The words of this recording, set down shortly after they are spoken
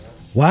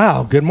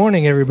Wow, good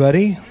morning,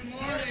 everybody. Good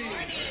morning.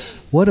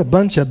 What a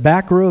bunch of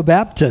back row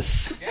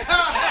Baptists.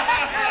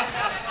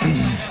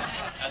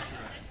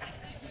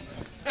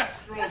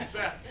 That's right.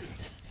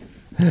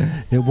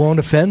 It won't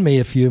offend me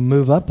if you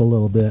move up a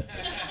little bit.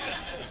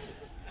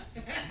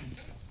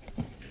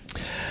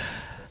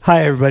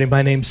 Hi, everybody.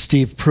 My name's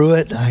Steve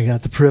Pruitt. I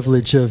got the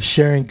privilege of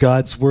sharing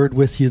God's Word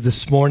with you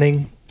this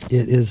morning.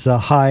 It is a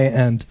high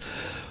and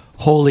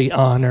holy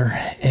honor,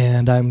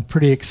 and I'm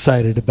pretty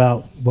excited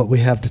about what we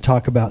have to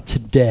talk about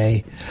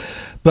today.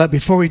 But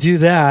before we do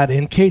that,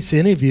 in case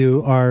any of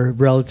you are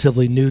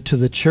relatively new to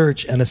the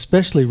church, and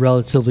especially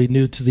relatively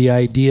new to the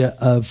idea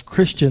of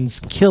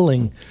Christians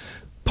killing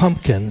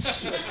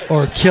pumpkins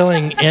or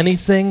killing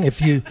anything,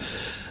 if you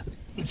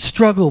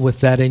struggle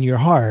with that in your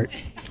heart,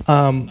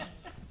 I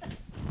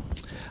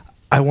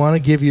want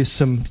to give you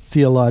some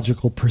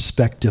theological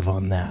perspective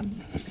on that.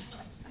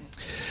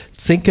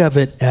 Think of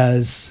it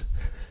as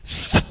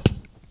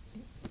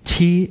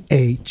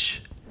THPPP.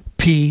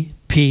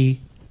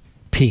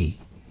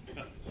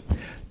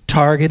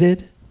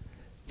 Targeted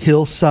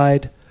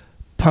Hillside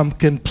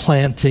Pumpkin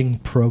Planting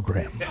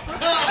Program.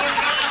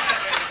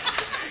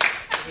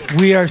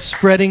 We are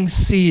spreading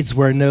seeds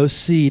where no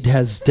seed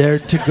has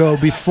dared to go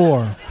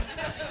before.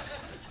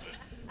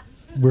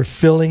 We're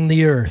filling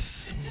the earth.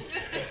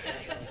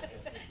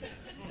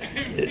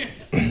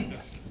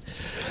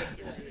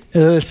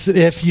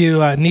 If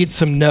you need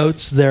some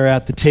notes, they're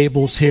at the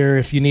tables here.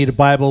 If you need a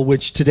Bible,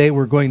 which today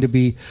we're going to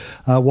be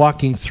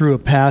walking through a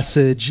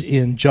passage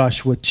in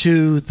Joshua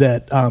 2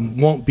 that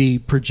won't be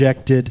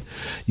projected.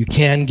 You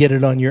can get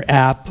it on your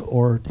app,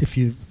 or if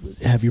you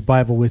have your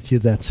Bible with you,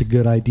 that's a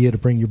good idea to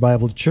bring your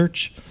Bible to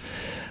church.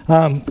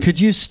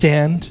 Could you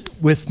stand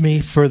with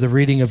me for the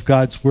reading of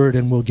God's Word,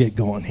 and we'll get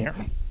going here.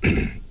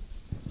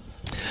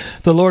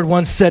 The Lord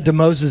once said to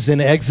Moses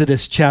in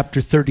Exodus chapter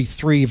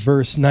 33,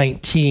 verse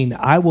 19,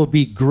 "I will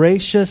be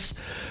gracious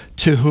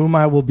to whom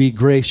I will be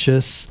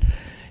gracious,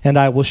 and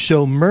I will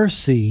show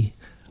mercy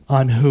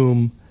on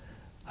whom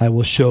I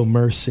will show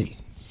mercy."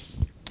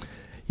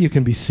 You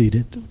can be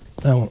seated.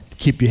 I won't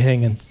keep you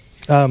hanging.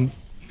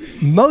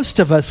 Most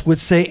of us would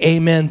say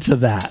amen to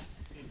that.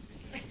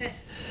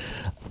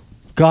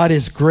 God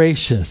is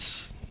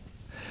gracious.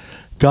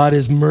 God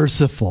is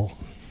merciful.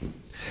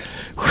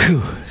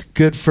 Whew,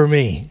 good for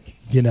me.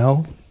 You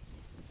know?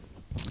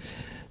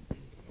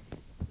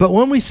 But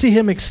when we see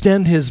him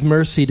extend his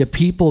mercy to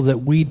people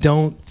that we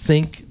don't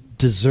think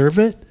deserve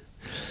it,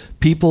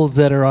 people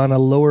that are on a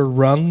lower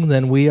rung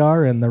than we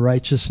are in the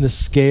righteousness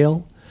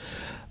scale,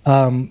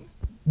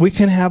 we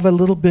can have a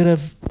little bit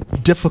of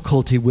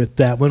difficulty with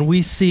that. When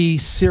we see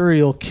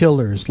serial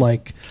killers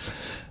like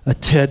a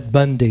Ted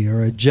Bundy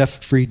or a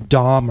Jeffrey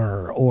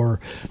Dahmer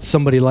or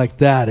somebody like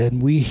that,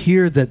 and we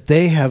hear that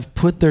they have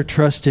put their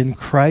trust in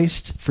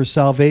Christ for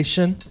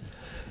salvation,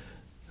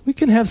 we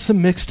can have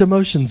some mixed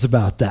emotions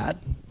about that.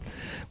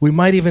 We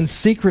might even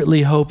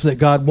secretly hope that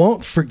God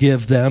won't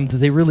forgive them, that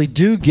they really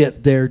do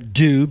get their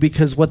due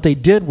because what they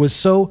did was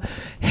so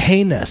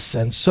heinous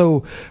and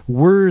so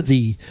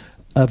worthy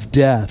of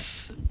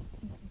death.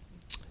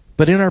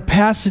 But in our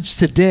passage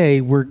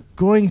today, we're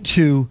going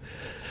to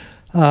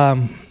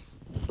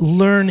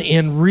learn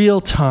in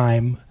real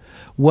time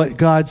what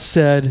God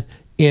said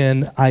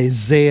in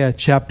Isaiah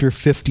chapter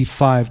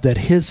 55, that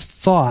his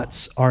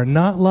thoughts are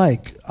not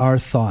like our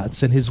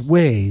thoughts and his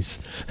ways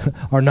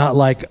are not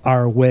like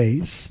our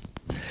ways.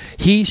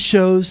 He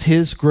shows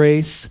his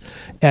grace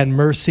and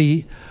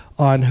mercy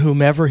on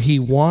whomever he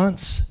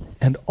wants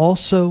and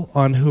also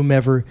on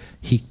whomever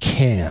he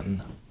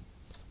can.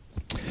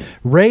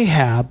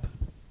 Rahab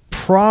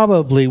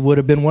probably would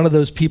have been one of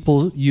those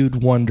people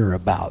you'd wonder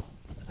about,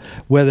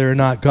 whether or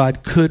not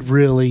God could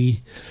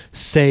really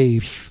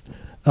save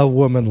a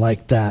woman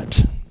like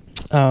that,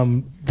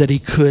 that he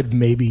could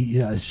maybe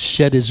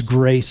shed his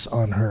grace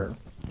on her.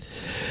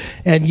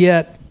 And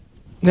yet,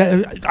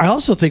 I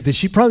also think that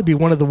she'd probably be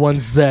one of the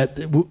ones that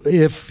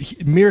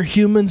if mere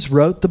humans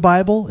wrote the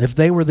Bible, if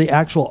they were the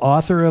actual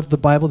author of the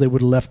Bible, they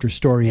would have left her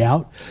story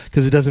out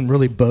because it doesn't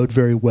really bode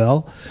very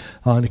well.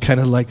 And it kind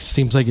of like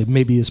seems like it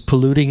maybe is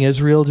polluting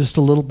Israel just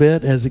a little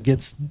bit as it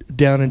gets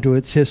down into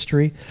its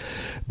history.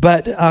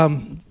 But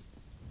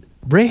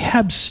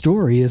Rahab's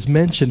story is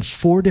mentioned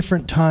 4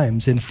 different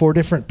times in 4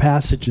 different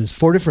passages,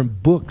 4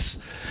 different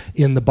books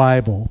in the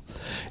Bible,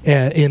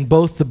 in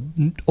both the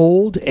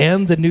Old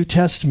and the New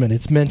Testament.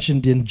 It's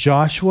mentioned in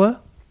Joshua,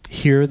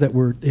 here that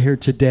we're here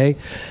today,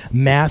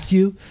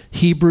 Matthew,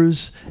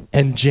 Hebrews,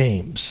 and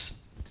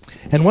James.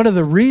 And one of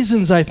the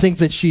reasons I think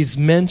that she's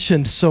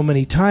mentioned so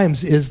many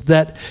times is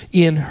that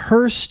in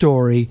her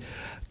story,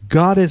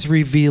 God is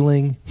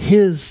revealing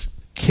his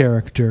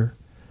character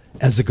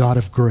as a God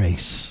of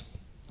grace.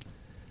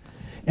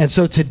 And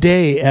so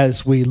today,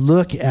 as we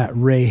look at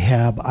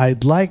Rahab,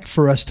 I'd like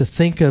for us to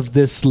think of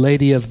this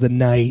lady of the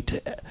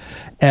night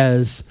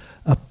as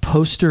a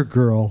poster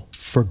girl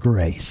for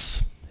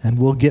grace. And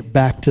we'll get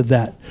back to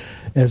that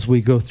as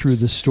we go through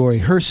the story.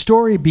 Her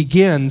story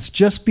begins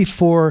just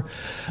before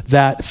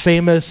that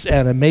famous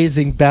and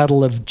amazing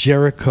battle of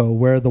Jericho,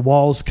 where the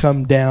walls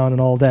come down and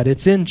all that.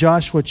 It's in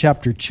Joshua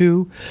chapter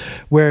 2,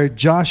 where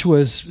Joshua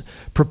is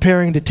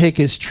preparing to take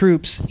his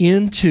troops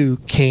into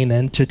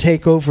Canaan to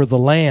take over the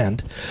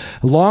land.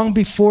 Long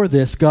before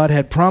this, God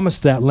had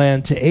promised that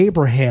land to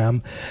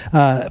Abraham,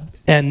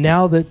 and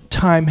now the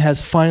time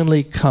has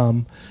finally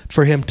come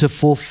for him to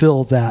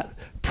fulfill that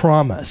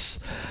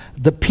promise.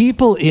 The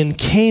people in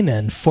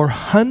Canaan for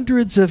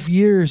hundreds of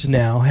years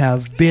now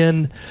have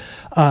been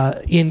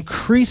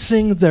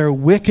increasing their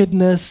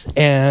wickedness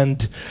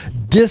and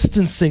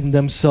distancing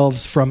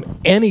themselves from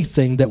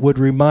anything that would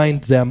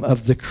remind them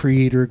of the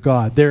Creator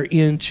God. They're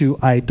into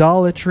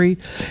idolatry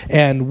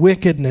and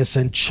wickedness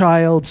and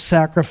child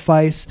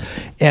sacrifice,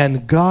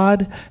 and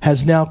God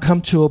has now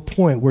come to a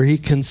point where he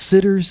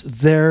considers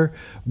their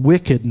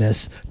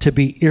wickedness to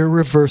be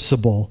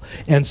irreversible,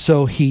 and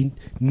so he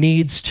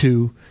needs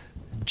to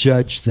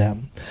judge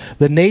them.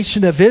 The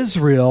nation of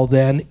Israel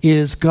then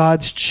is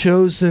God's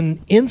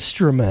chosen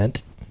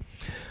instrument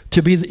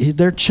to be,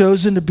 they're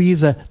chosen to be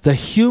the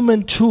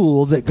human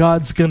tool that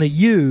God's going to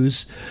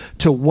use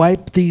to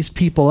wipe these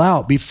people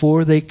out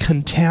before they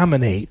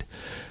contaminate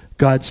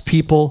God's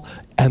people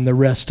and the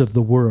rest of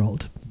the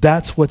world.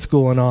 That's what's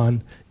going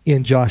on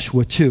in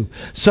Joshua 2.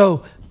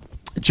 So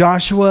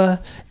Joshua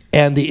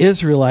and the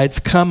Israelites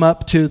come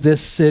up to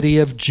this city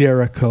of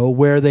Jericho,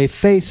 where they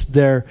faced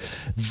their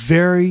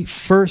very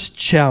first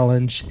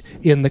challenge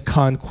in the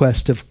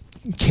conquest of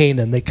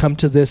Canaan. They come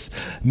to this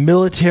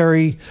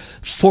military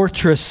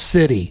fortress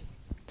city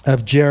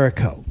of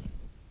Jericho.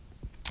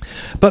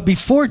 But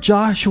before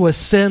Joshua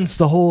sends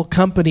the whole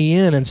company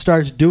in and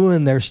starts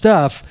doing their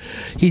stuff,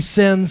 he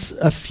sends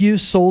a few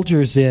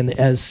soldiers in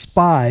as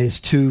spies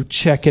to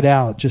check it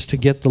out, just to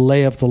get the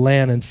lay of the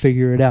land and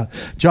figure it out.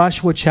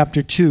 Joshua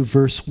chapter 2,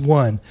 verse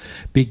 1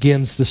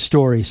 begins the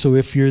story. So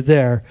if you're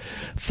there,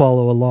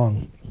 follow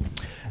along.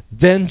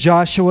 Then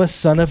Joshua,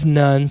 son of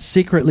Nun,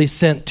 secretly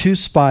sent 2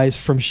 spies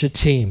from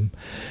Shittim.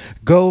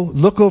 Go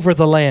look over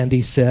the land,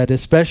 he said,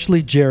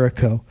 especially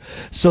Jericho.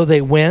 So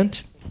they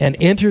went and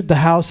entered the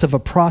house of a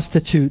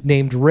prostitute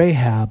named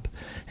Rahab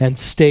and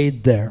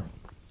stayed there.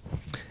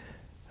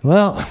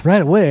 Well,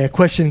 right away, a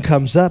question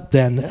comes up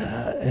then,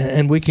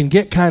 and we can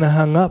get kind of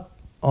hung up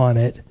on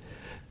it.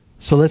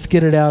 So let's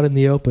get it out in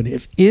the open.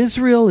 If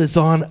Israel is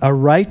on a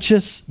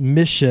righteous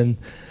mission,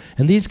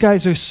 and these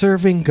guys are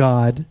serving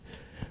God,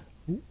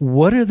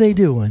 what are they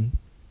doing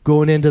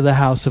going into the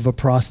house of a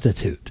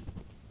prostitute?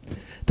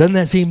 Doesn't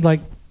that seem like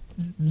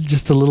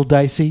just a little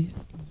dicey?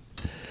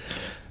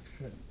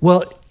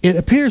 Well, it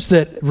appears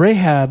that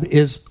Rahab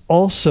is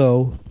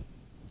also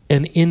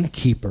an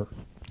innkeeper.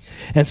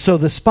 And so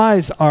the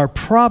spies are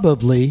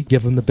probably,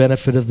 given the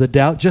benefit of the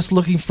doubt, just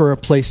looking for a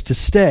place to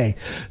stay.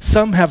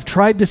 Some have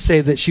tried to say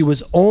that she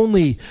was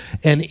only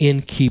an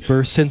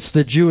innkeeper, since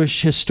the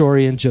Jewish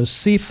historian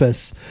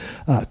Josephus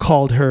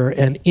called her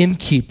an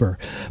innkeeper.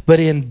 But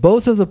in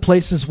both of the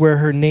places where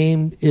her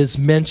name is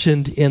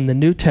mentioned in the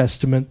New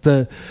Testament,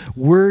 the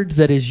word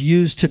that is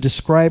used to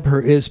describe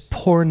her is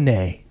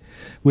porne,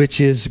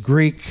 which is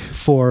Greek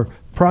for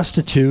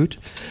prostitute,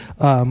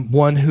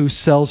 one who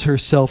sells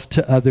herself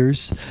to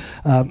others.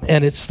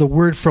 And it's the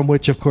word from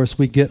which, of course,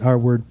 we get our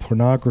word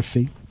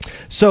pornography.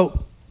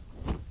 So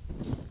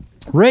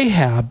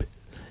Rahab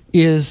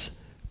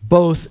is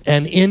both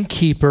an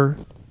innkeeper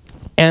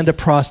and a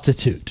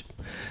prostitute.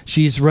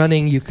 She's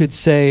running, you could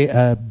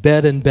say,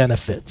 bed and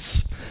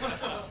benefits.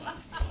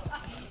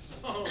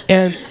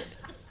 And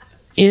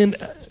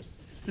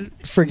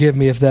forgive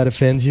me if that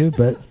offends you,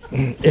 but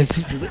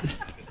it's...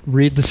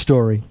 Read the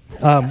story.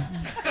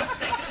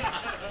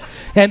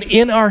 And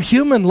in our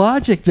human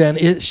logic, then,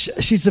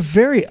 she's a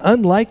very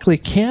unlikely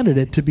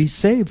candidate to be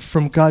saved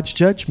from God's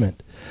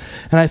judgment.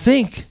 And I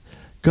think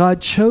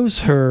God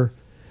chose her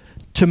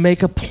to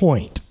make a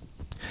point,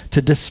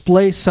 to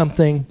display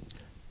something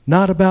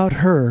not about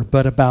her,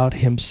 but about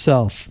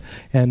himself.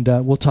 And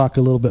we'll talk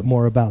a little bit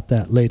more about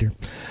that later.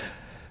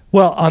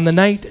 Well, on the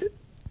night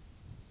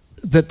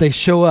that they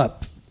show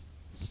up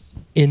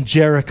in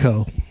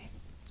Jericho,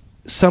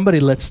 somebody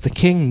lets the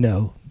king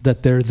know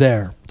that they're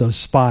there, those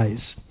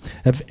spies.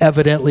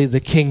 Evidently, the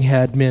king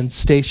had men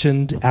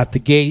stationed at the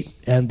gate,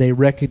 and they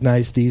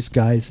recognized these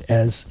guys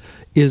as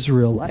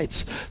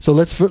Israelites. So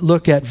let's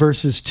look at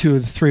verses 2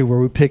 and 3, where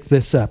we pick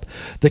this up.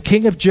 The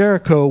king of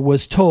Jericho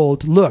was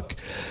told, "Look,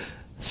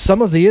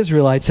 some of the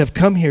Israelites have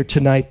come here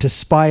tonight to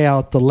spy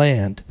out the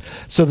land."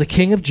 So the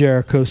king of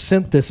Jericho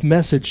sent this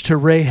message to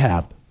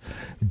Rahab: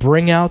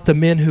 "Bring out the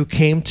men who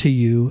came to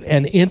you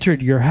and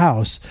entered your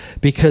house,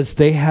 because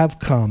they have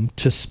come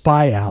to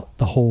spy out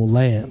the whole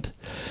land."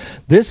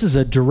 This is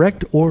a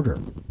direct order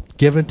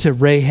given to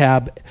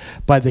Rahab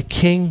by the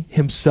king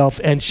himself,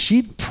 and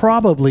she'd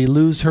probably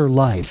lose her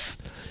life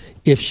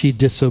if she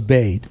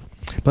disobeyed.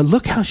 But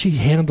look how she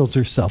handles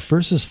herself.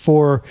 Verses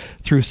 4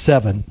 through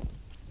 7.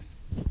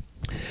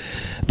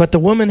 "But the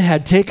woman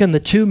had taken the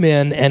 2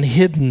 men and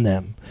hidden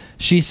them.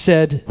 She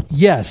said,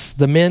 'Yes,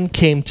 the men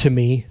came to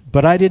me,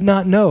 but I did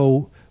not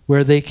know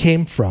where they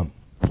came from.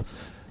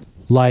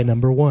 Lie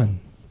number 1.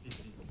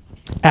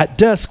 At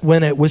dusk,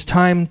 when it was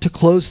time to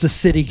close the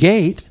city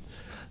gate,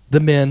 the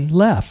men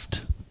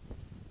left.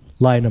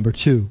 Lie number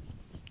 2.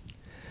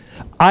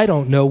 I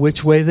don't know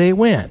which way they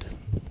went.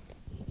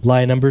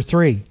 Lie number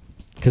 3,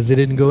 because they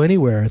didn't go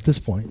anywhere at this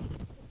point.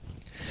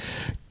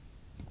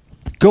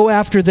 Go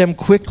after them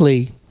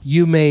quickly,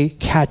 you may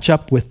catch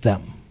up with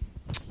them.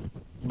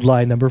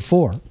 Lie number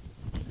 4.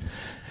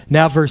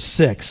 Now verse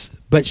 6.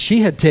 But she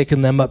had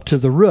taken them up to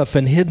the roof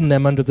and hidden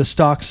them under the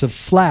stalks of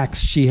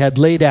flax she had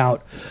laid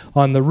out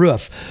on the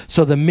roof.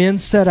 So the men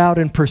set out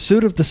in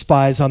pursuit of the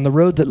spies on the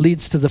road that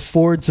leads to the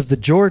fords of the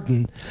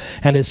Jordan.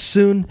 And as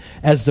soon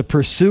as the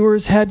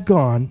pursuers had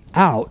gone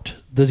out,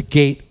 the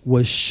gate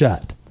was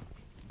shut.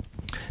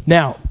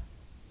 Now,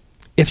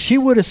 if she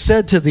would have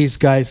said to these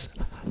guys,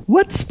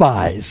 "What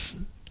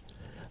spies?"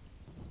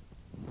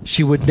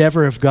 she would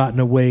never have gotten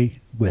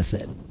away with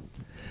it.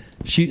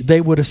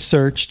 They would have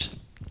searched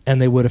and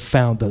they would have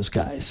found those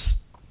guys.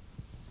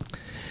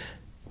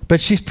 But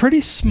she's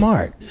pretty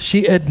smart.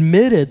 She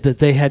admitted that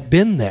they had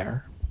been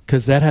there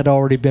because that had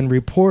already been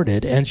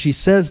reported. And she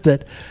says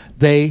that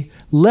they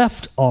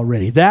left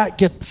already. That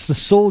gets the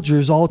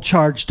soldiers all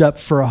charged up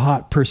for a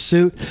hot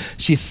pursuit.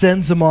 She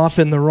sends them off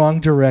in the wrong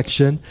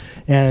direction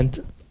and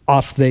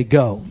off they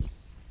go.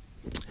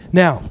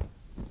 Now,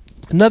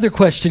 another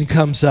question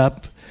comes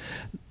up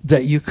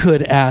that you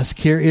could ask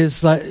here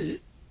is,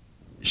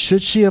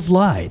 should she have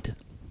lied?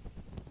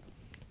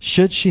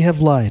 Should she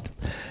have lied?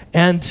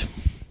 And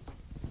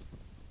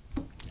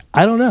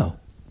I don't know.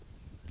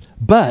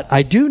 But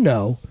I do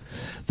know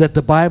that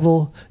the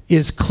Bible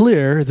is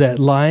clear that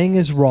lying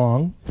is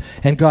wrong,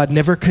 and God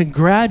never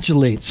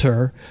congratulates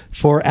her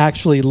for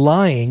actually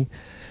lying.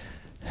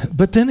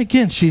 But then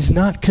again, she's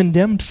not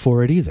condemned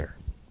for it either.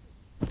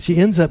 She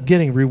ends up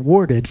getting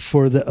rewarded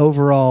for the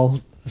overall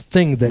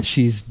thing that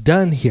she's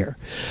done here.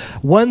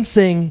 One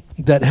thing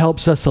that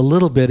helps us a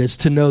little bit is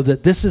to know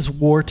that this is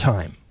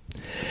wartime.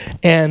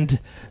 And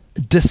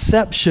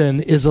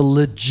deception is a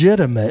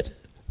legitimate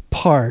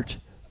part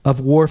of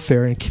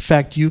warfare. In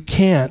fact, you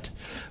can't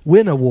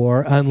win a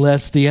war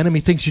unless the enemy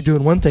thinks you're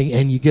doing one thing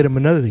and you get them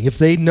another thing. If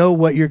they know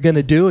what you're going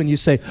to do and you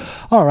say,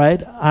 all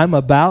right, I'm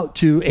about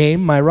to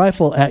aim my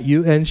rifle at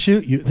you and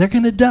shoot you, they're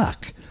going to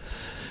duck.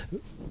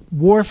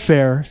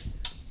 Warfare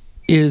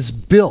is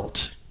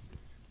built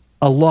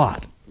a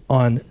lot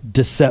on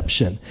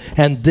deception,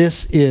 and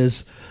this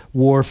is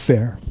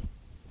warfare.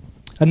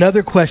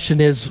 Another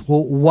question is,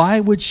 well, why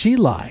would she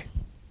lie?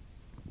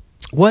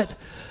 What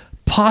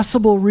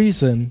possible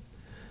reason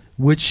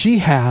would she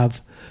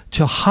have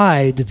to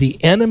hide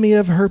the enemy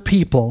of her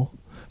people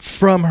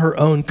from her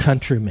own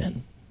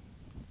countrymen?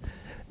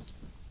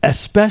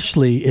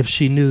 Especially if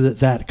she knew that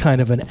that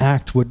kind of an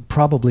act would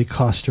probably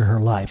cost her her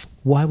life.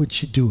 Why would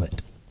she do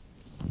it?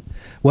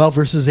 Well,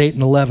 verses 8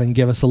 and 11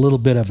 give us a little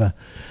bit of an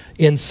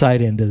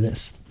insight into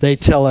this. They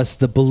tell us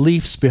the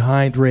beliefs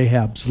behind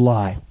Rahab's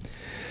lie.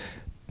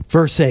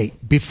 Verse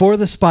 8, before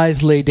the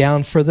spies lay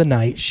down for the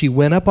night, she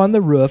went up on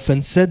the roof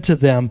and said to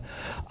them,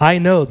 I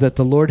know that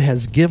the Lord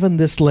has given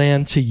this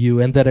land to you,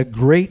 and that a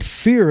great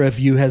fear of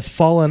you has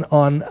fallen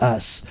on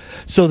us,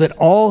 so that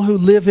all who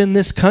live in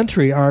this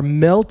country are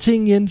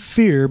melting in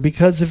fear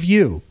because of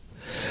you.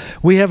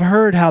 We have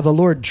heard how the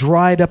Lord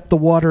dried up the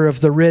water of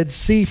the Red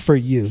Sea for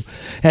you,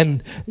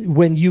 and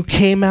when you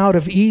came out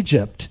of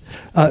Egypt,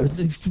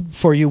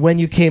 when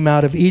you came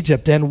out of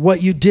Egypt, and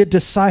what you did to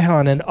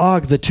Sihon and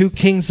Og, the two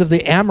kings of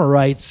the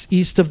Amorites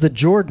east of the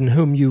Jordan,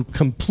 whom you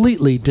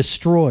completely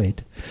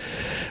destroyed.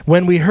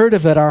 When we heard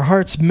of it, our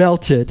hearts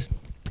melted,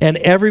 and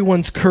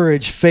everyone's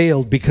courage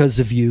failed because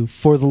of you.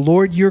 For the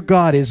Lord your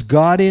God is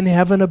God in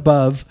heaven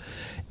above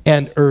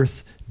and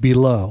earth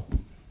below.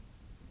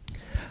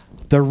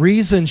 The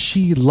reason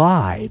she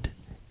lied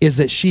is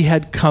that she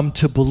had come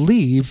to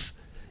believe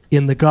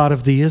in the God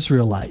of the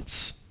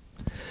Israelites.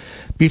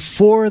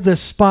 Before the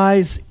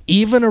spies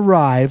even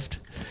arrived,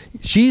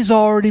 she's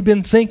already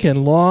been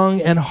thinking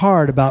long and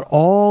hard about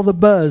all the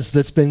buzz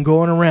that's been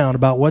going around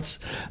about what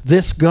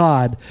this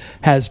God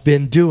has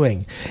been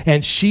doing.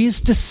 And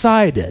she's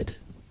decided,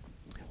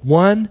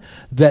 one,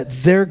 that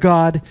their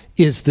God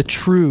is the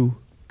true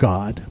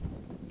God.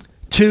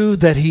 Two,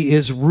 that he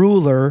is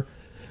ruler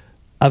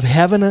of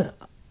heaven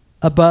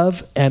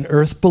above and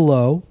earth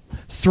below.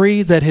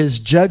 Three, that his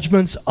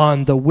judgments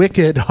on the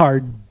wicked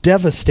are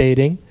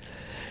devastating.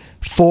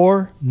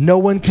 Four, no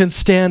one can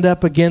stand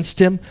up against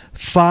him.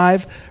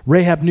 Five,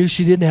 Rahab knew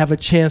she didn't have a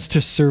chance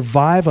to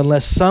survive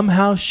unless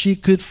somehow she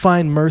could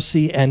find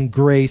mercy and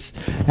grace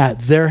at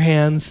their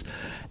hands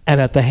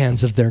and at the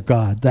hands of their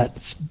God.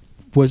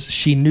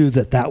 She knew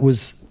that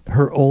was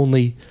her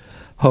only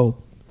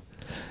hope.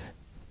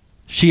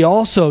 She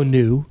also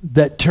knew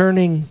that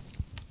turning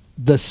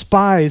the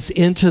spies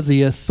into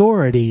the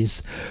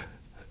authorities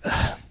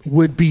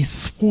would be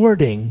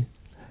thwarting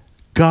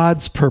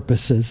God's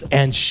purposes,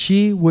 and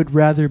she would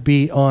rather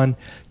be on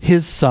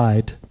his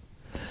side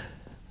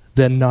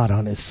than not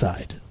on his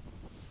side.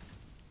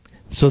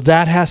 So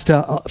that has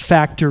to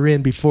factor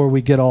in before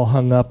we get all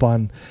hung up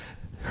on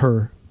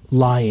her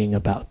lying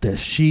about this.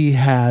 She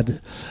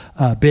had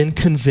been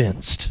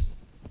convinced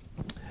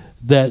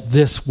that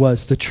this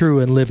was the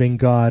true and living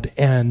God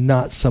and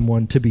not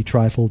someone to be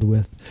trifled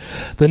with.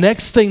 The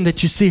next thing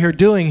that you see her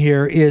doing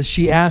here is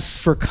she asks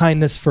for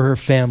kindness for her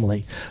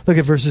family. Look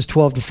at verses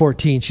 12 to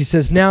 14. She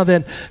says, "Now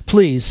then,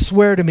 please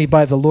swear to me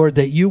by the Lord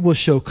that you will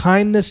show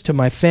kindness to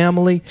my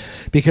family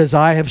because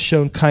I have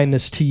shown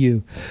kindness to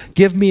you.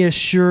 Give me a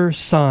sure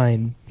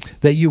sign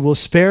that you will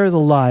spare the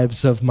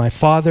lives of my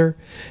father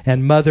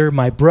and mother,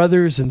 my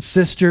brothers and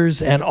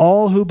sisters, and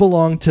all who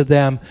belong to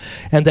them,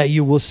 and that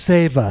you will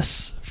save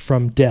us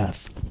from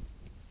death."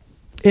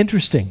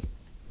 Interesting.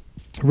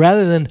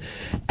 Rather than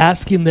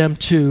asking them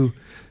to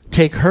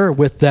take her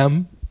with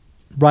them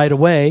right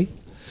away,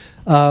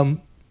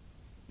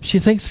 she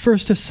thinks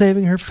first of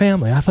saving her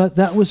family. I thought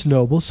that was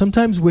noble.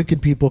 Sometimes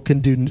wicked people can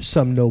do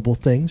some noble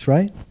things,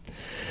 right?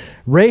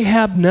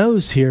 Rahab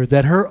knows here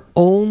that her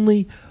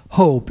only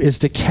hope is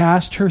to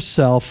cast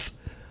herself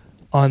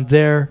on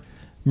their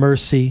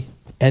mercy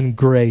and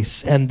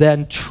grace, and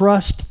then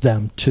trust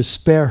them to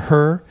spare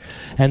her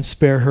and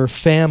spare her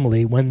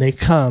family when they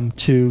come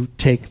to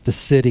take the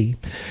city.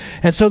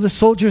 And so the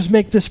soldiers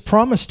make this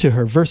promise to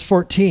her. Verse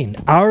 14,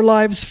 "Our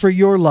lives for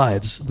your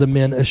lives," the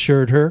men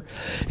assured her.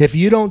 "If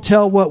you don't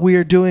tell what we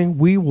are doing,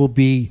 we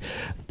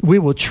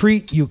will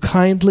treat you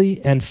kindly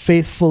and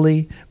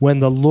faithfully when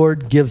the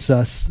Lord gives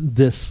us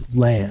this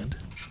land."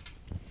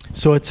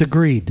 So it's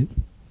agreed.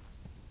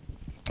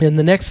 In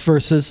the next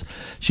verses,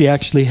 she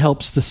actually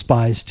helps the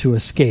spies to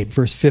escape.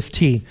 Verse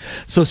 15,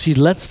 "So she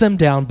lets them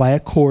down by a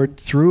cord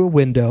through a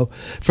window,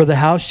 for the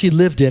house she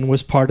lived in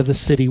was part of the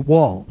city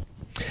wall.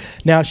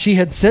 Now she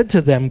had said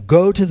to them,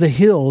 'Go to the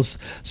hills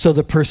so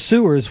the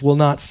pursuers will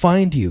not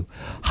find you.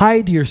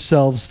 Hide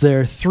yourselves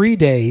there 3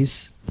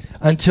 days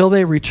until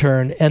they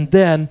return, and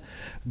then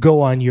go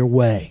on your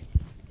way.'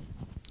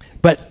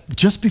 But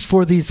just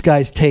before these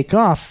guys take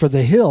off for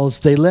the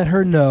hills, they let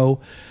her know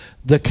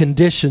the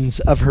conditions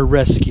of her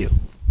rescue."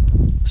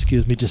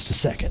 Excuse me just a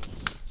second.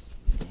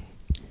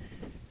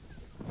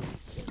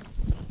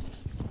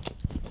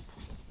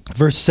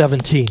 Verse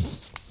 17.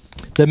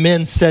 "The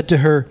men said to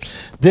her,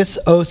 'This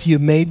oath you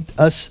made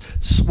us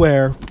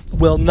swear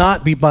will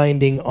not be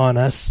binding on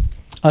us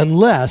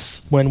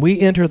unless, when we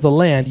enter the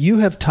land, you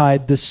have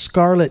tied this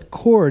scarlet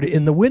cord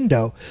in the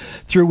window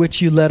through which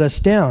you let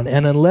us down,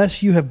 and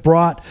unless you have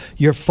brought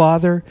your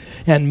father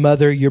and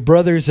mother, your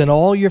brothers, and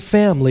all your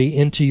family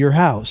into your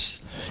house.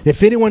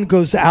 If anyone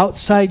goes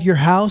outside your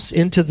house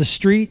into the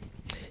street,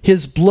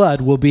 his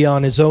blood will be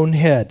on his own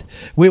head.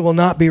 We will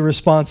not be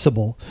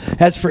responsible.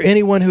 As for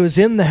anyone who is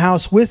in the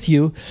house with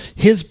you,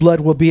 his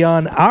blood will be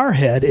on our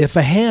head if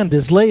a hand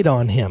is laid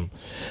on him.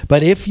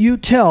 But if you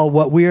tell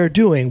what we are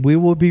doing, we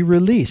will be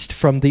released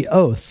from the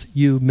oath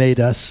you made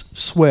us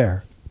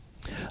swear.'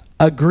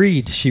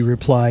 'Agreed,' she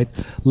replied.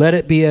 'Let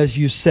it be as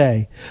you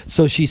say.'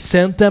 So she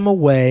sent them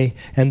away,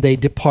 and they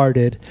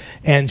departed,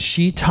 and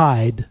she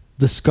tied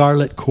the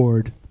scarlet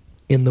cord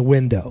in the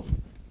window."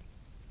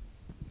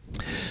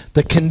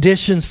 The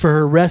conditions for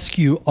her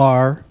rescue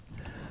are: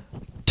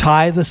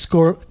 tie the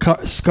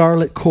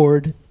scarlet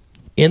cord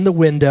in the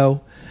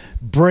window,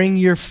 bring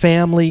your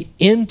family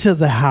into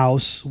the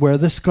house where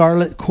the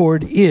scarlet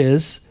cord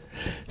is,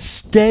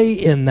 stay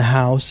in the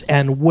house,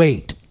 and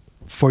wait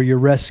for your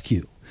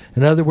rescue.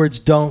 In other words,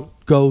 don't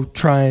go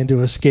trying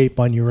to escape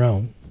on your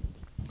own.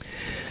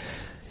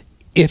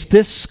 If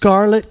this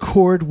scarlet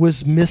cord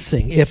was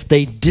missing, if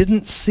they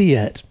didn't see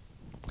it,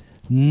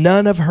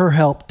 none of her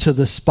help to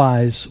the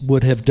spies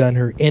would have done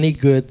her any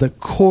good. The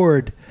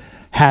cord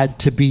had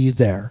to be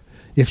there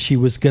if she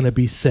was going to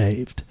be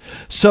saved.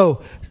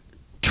 So,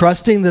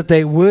 trusting that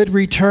they would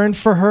return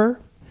for her,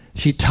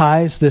 she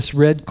ties this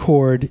red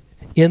cord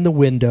in the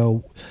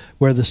window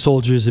where the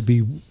soldiers would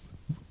be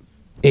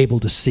able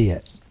to see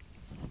it.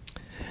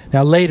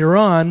 Now later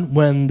on,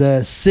 when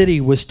the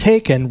city was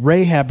taken,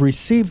 Rahab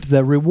received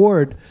the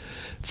reward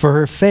for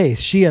her faith.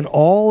 She and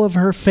all of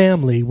her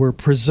family were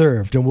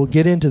preserved, and we'll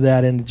get into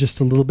that in just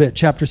a little bit.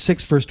 Chapter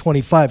 6, verse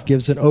 25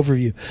 gives an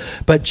overview.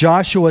 "But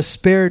Joshua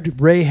spared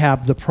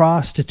Rahab the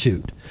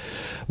prostitute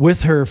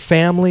with her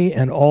family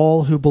and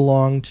all who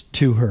belonged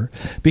to her,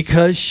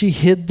 because she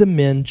hid the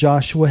men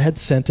Joshua had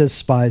sent as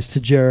spies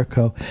to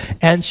Jericho,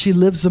 and she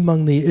lives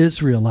among the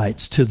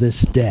Israelites to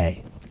this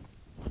day."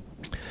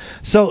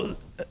 So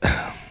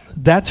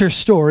that's her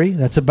story.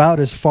 That's about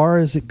as far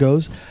as it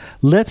goes.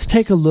 Let's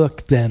take a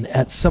look then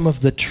at some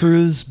of the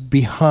truths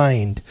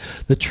behind,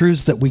 the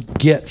truths that we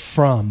get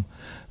from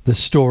the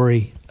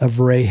story of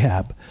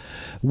Rahab.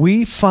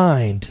 We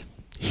find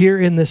here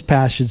in this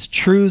passage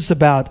truths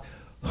about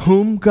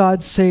whom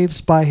God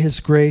saves by his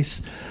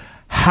grace,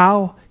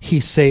 how he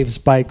saves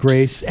by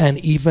grace, and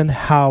even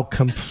how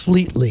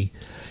completely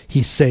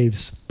he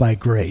saves by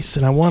grace.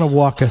 And I want to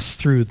walk us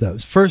through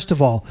those. First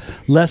of all,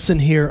 lesson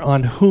here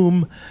on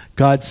whom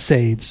God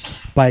saves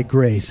by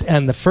grace.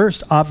 And the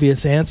first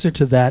obvious answer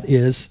to that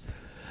is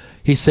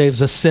he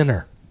saves a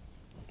sinner.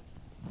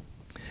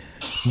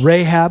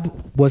 Rahab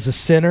was a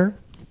sinner.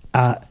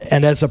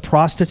 And as a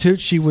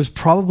prostitute, she was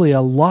probably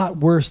a lot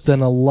worse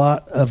than a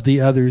lot of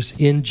the others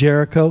in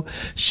Jericho.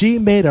 She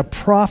made a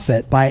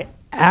profit by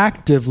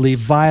actively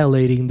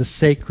violating the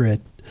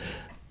sacred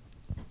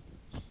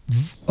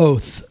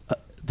oath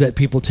that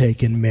people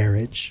take in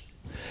marriage.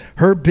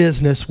 Her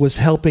business was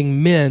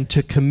helping men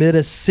to commit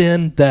a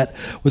sin that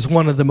was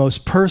one of the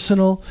most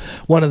personal,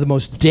 one of the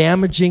most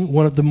damaging,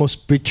 one of the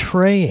most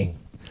betraying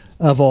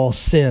of all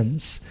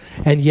sins.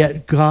 And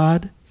yet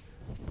God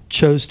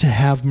chose to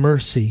have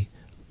mercy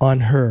on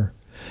her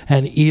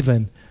and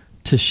even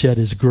to shed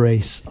his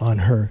grace on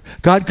her.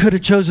 God could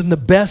have chosen the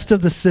best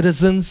of the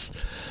citizens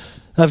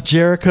of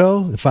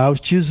Jericho. If I was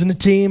choosing a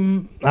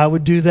team, I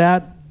would do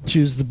that.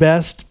 Choose the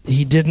best.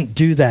 He didn't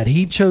do that.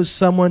 He chose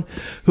someone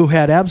who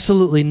had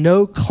absolutely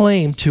no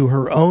claim to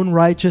her own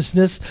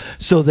righteousness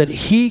so that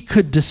he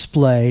could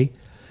display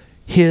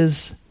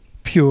his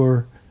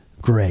pure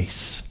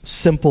grace.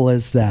 Simple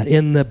as that.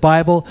 In the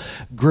Bible,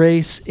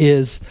 grace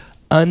is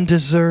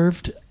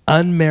undeserved,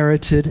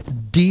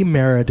 unmerited,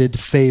 demerited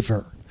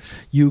favor.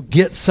 You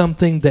get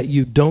something that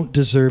you don't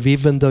deserve,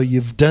 even though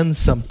you've done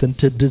something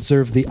to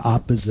deserve the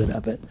opposite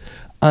of it.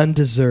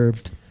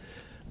 Undeserved,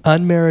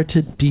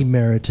 unmerited,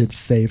 demerited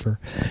favor.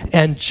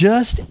 And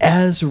just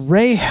as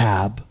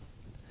Rahab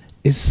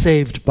is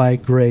saved by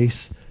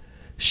grace,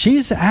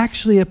 she's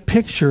actually a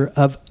picture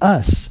of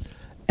us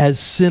as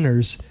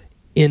sinners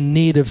in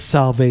need of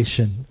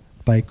salvation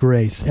by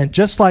grace. And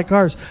just like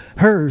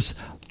hers,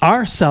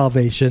 our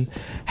salvation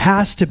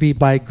has to be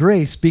by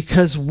grace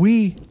because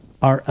we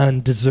are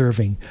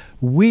undeserving.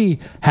 We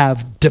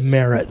have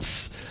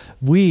demerits.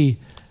 We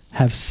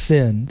have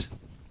sinned.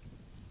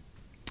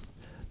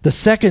 The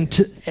second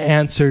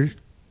answer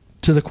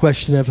to the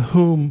question of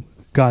whom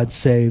God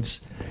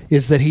saves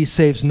is that he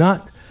saves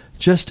not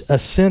just a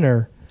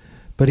sinner,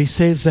 but he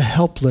saves a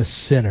helpless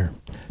sinner.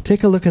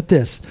 Take a look at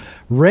this.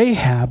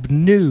 Rahab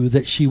knew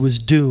that she was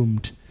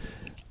doomed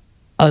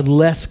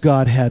unless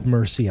God had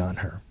mercy on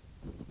her.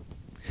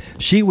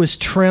 She was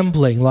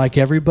trembling like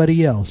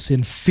everybody else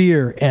in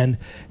fear and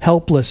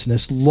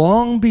helplessness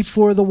long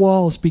before the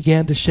walls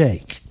began to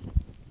shake.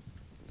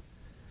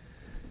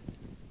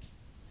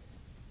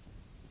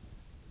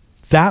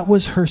 That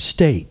was her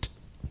state.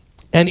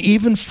 And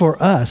even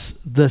for us,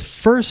 the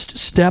first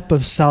step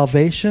of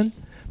salvation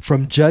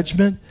from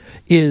judgment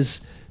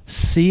is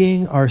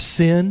seeing our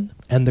sin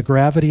and the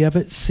gravity of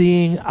it,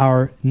 seeing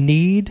our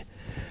need,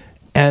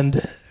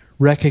 and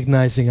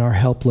recognizing our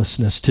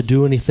helplessness to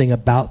do anything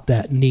about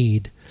that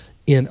need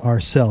in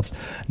ourselves.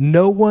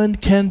 No one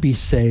can be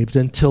saved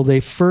until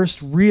they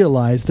first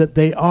realize that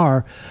they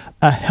are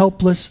a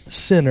helpless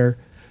sinner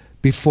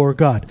before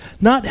God.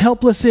 Not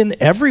helpless in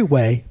every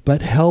way,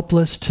 but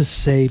helpless to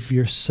save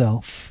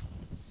yourself.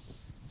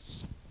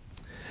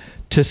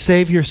 To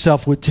save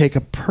yourself would take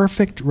a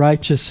perfect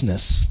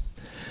righteousness.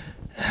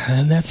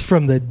 And that's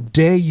from the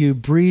day you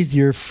breathe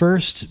your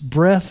first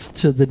breath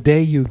to the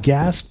day you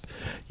gasp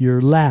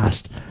your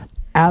last.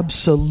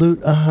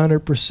 Absolute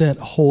 100%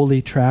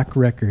 holy track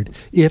record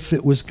if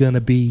it was going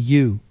to be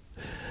you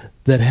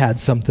that had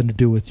something to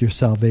do with your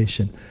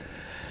salvation.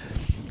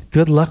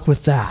 Good luck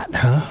with that,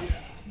 huh?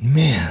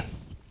 Man.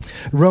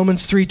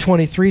 Romans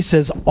 3:23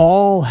 says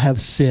all have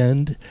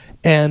sinned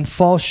and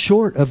fall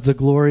short of the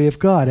glory of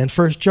God. And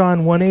 1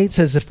 John 1:8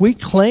 says if we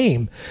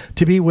claim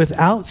to be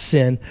without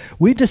sin,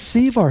 we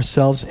deceive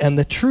ourselves and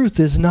the truth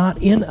is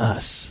not in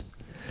us.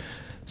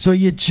 So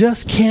you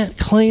just can't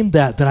claim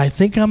that I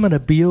think I'm going to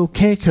be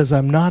okay because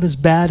I'm not as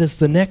bad as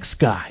the next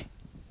guy.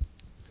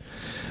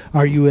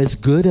 Are you as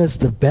good as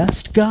the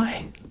best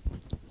guy?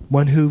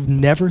 One who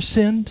never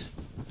sinned?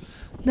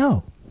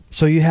 No.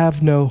 So you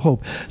have no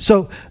hope.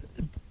 So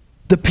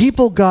the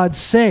people God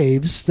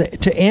saves,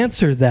 to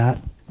answer that,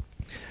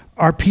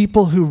 are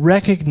people who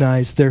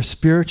recognize their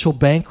spiritual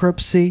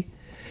bankruptcy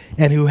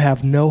and who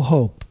have no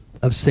hope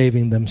of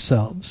saving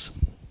themselves.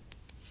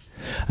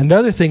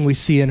 Another thing we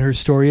see in her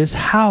story is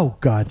how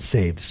God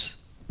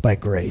saves by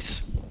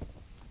grace.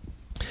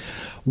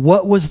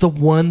 What was the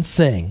one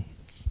thing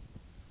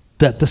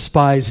that the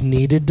spies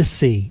needed to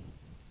see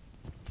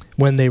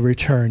when they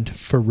returned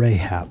for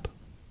Rahab?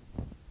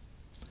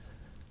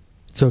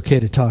 It's okay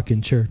to talk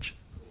in church.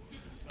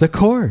 The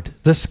cord,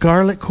 the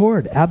scarlet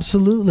cord,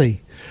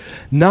 absolutely.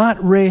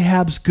 Not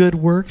Rahab's good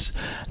works,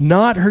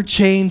 not her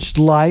changed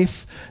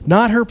life,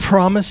 not her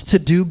promise to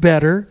do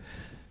better,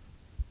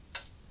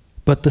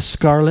 but the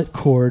scarlet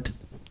cord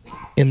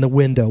in the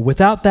window.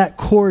 Without that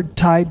cord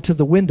tied to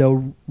the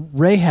window,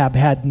 Rahab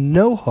had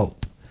no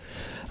hope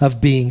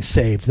of being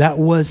saved. That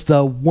was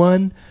the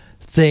one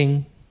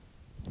thing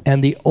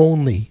and the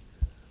only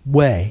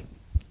way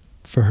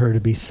for her to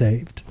be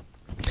saved.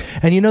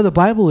 And you know, the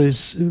Bible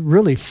is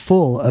really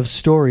full of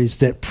stories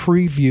that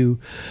preview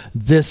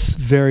this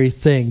very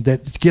thing,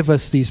 that give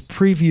us these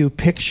preview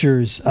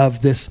pictures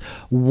of this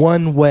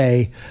one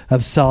way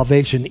of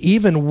salvation.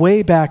 Even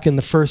way back in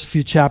the first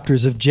few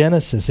chapters of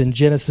Genesis, in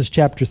Genesis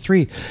chapter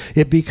 3,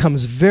 it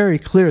becomes very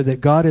clear that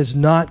God is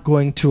not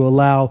going to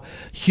allow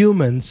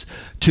humans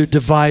to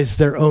devise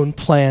their own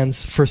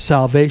plans for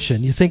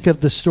salvation. You think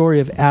of the story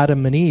of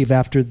Adam and Eve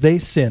after they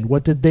sinned.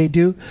 What did they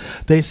do?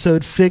 They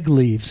sewed fig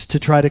leaves to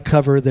try to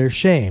cover their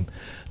shame.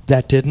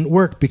 That didn't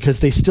work because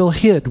they still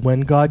hid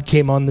when God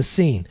came on the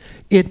scene.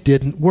 It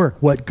didn't work.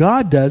 What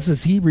God does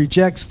is he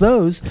rejects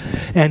those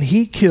and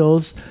he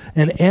kills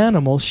an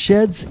animal,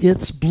 sheds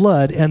its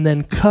blood, and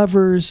then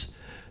covers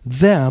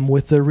them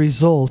with the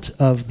result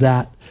of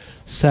that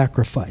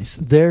sacrifice.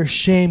 Their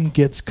shame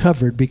gets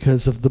covered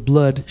because of the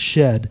blood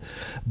shed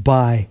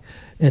by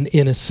an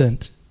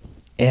innocent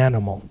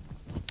animal.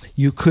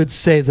 You could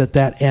say that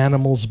that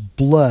animal's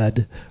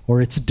blood or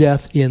its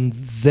death in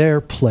their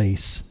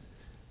place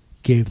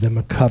gave them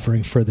a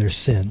covering for their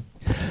sin.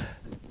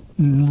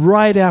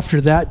 Right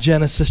after that,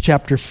 Genesis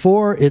chapter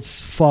 4,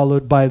 it's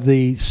followed by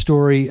the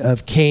story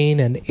of Cain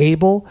and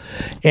Abel,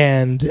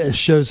 and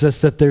shows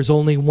us that there's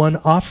only one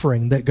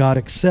offering that God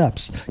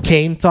accepts.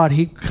 Cain thought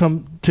he'd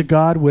come to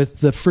God with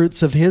the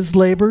fruits of his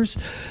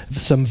labors,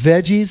 some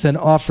veggies, and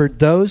offered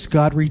those.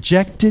 God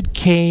rejected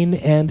Cain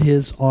and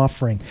his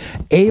offering.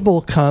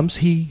 Abel comes,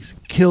 he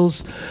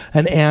kills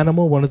an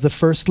animal, one of the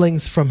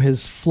firstlings from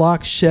his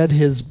flock, shed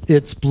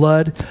its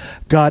blood.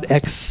 God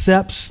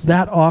accepts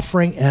that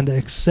offering and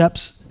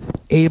accepts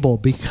Abel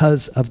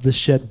because of the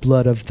shed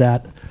blood of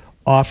that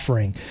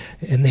offering.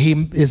 And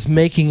he is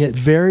making it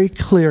very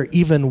clear,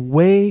 even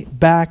way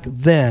back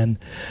then,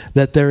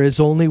 that there is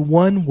only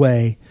one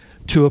way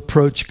to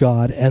approach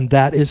God, and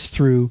that is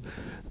through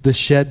the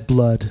shed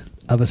blood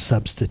of a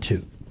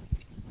substitute.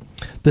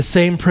 The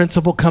same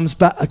principle comes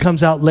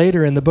out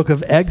later in the book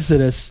of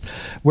Exodus,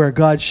 where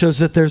God shows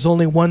that there's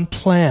only one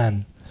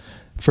plan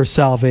for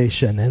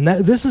salvation. And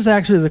this is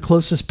actually the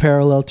closest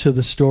parallel to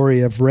the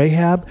story of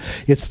Rahab.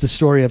 It's the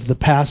story of the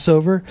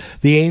Passover.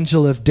 The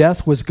angel of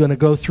death was going to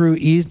go through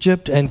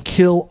Egypt and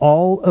kill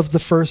all of the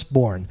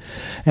firstborn.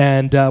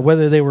 And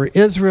whether they were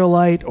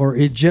Israelite or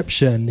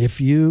Egyptian, if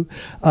your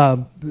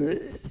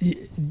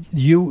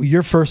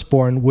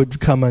firstborn would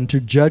come under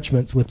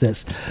judgment with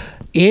this.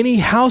 Any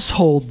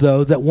household,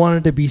 though, that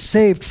wanted to be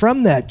saved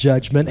from that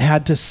judgment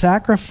had to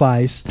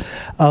sacrifice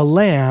a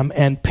lamb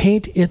and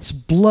paint its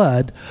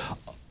blood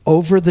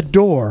over the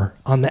door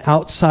on the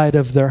outside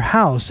of their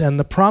house. And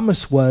the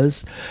promise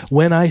was,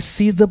 when I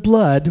see the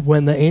blood,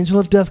 when the angel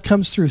of death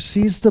comes through,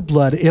 sees the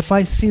blood, if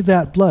I see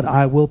that blood,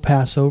 I will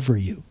pass over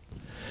you.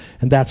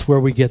 And that's where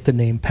we get the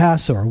name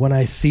Passover. When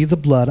I see the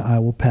blood, I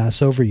will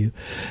pass over you.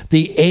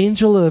 The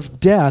angel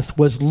of death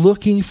was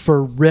looking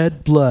for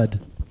red blood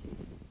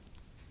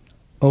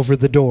over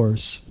the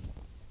doors,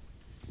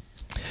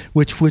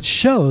 which would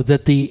show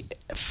that the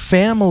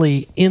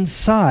family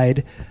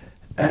inside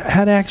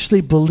had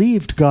actually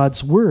believed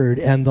God's word,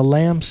 and the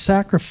lamb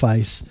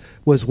sacrifice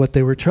was what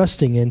they were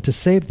trusting in to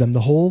save them.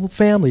 The whole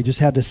family just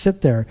had to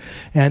sit there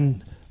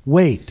and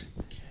wait,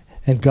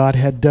 and God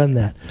had done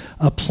that.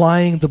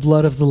 Applying the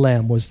blood of the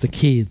lamb was the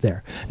key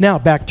there. Now,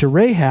 back to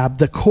Rahab.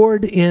 The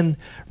cord in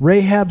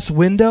Rahab's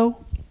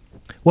window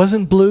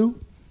wasn't blue,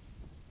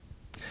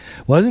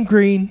 wasn't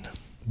green,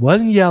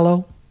 wasn't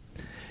yellow.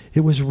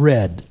 It was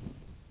red.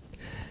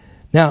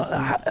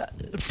 Now,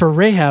 for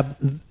Rahab,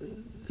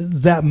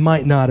 that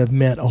might not have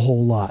meant a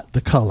whole lot,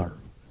 the color.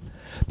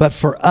 But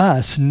for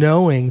us,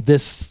 knowing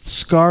this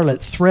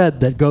scarlet thread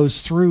that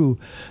goes through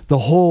the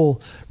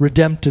whole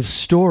redemptive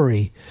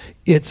story,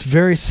 it's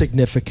very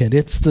significant.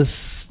 It's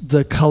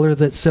the color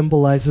that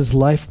symbolizes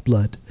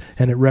lifeblood,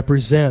 and it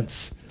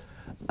represents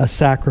a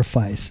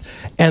sacrifice.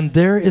 And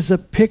there is a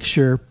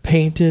picture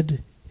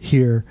painted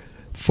here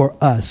for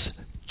us.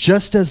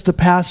 Just as the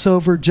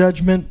Passover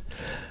judgment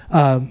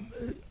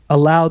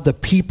allowed the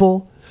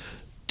people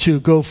to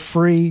go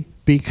free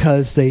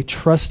because they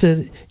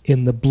trusted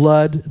in the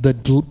blood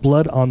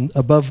on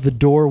above the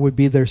door would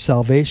be their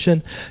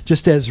salvation.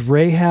 Just as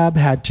Rahab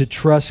had to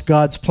trust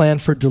God's plan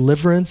for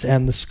deliverance,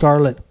 and the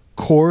scarlet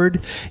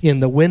cord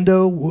in the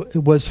window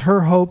was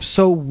her hope,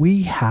 so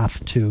we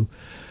have to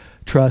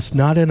trust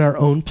not in our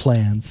own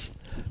plans,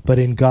 but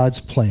in God's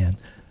plan,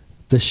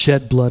 the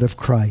shed blood of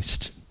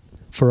Christ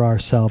for our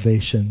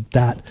salvation.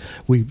 That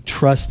we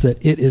trust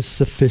that it is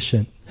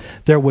sufficient.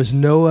 There was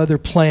no other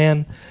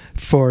plan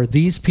for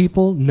these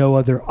people, no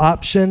other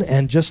option,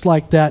 and just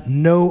like that,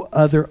 no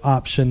other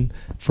option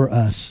for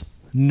us.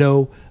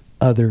 No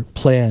other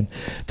plan.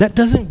 That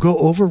doesn't go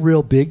over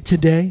real big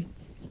today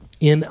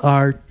in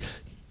our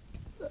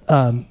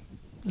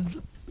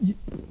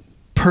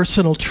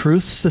personal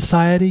truth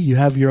society. You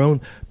have your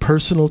own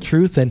personal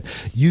truth, and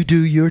you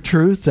do your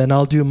truth, and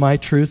I'll do my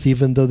truth,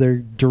 even though they're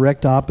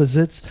direct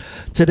opposites.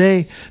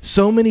 Today,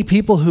 so many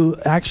people who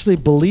actually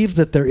believe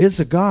that there is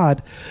a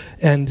God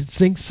and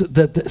think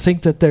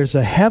that there's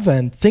a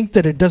heaven, think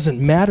that it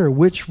doesn't matter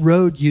which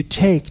road you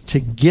take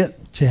to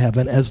get to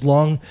heaven as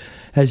long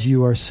as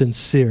you are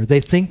sincere. They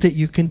think that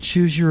you can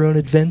choose your own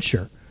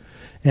adventure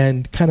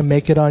and kind of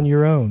make it on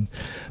your own.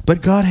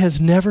 But God has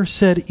never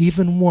said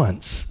even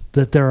once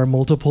that there are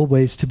multiple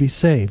ways to be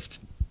saved.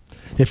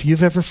 If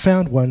you've ever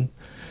found one,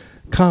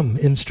 come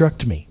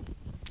instruct me.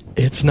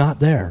 It's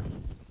not there.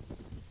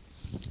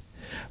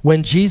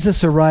 When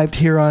Jesus arrived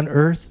here on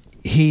earth,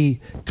 he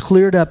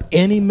cleared up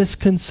any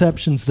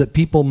misconceptions that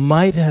people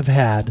might have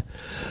had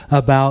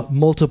about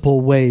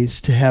multiple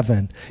ways to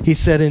heaven. He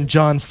said in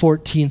John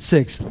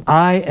 14:6,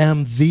 I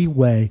am the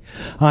way,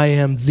 I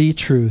am the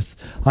truth,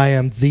 I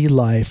am the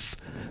life.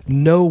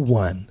 No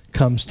one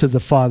comes to the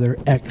Father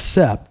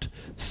except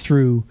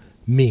through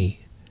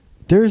me.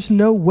 There's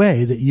no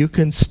way that you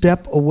can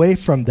step away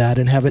from that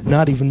and have it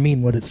not even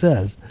mean what it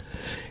says.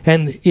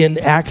 And in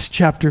Acts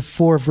chapter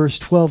 4, verse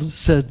 12, it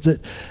said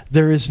that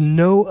there is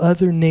no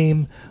other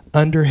name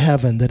under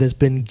heaven that has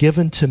been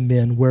given to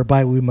men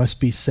whereby we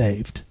must be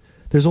saved.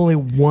 There's only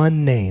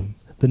one name,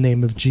 the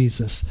name of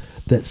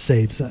Jesus, that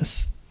saves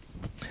us.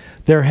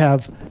 There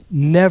have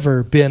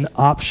never been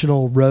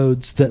optional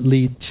roads that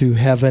lead to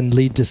heaven,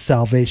 lead to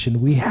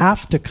salvation. We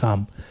have to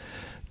come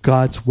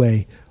God's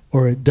way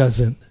or it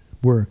doesn't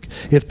work.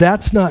 If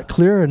that's not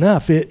clear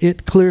enough,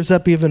 it clears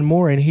up even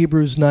more in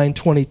Hebrews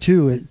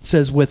 9:22. It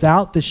says,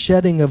 without the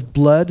shedding of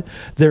blood,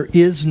 there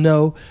is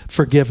no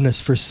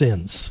forgiveness for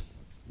sins.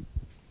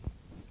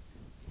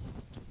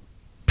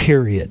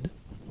 Period.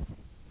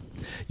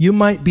 You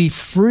might be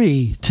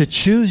free to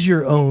choose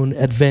your own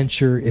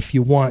adventure if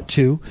you want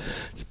to,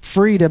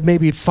 free to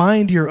maybe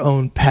find your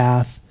own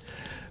path,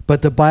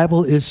 but the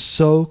Bible is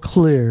so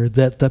clear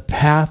that the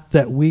path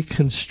that we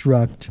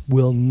construct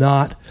will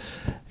not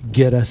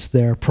get us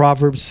there.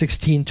 Proverbs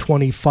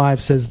 16:25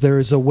 says, there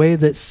is a way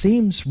that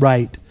seems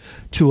right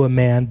to a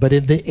man, but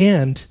in the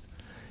end,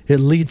 it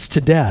leads to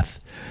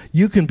death.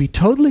 You can be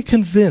totally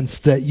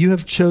convinced that you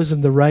have chosen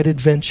the right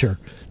adventure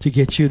to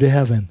get you to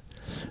heaven.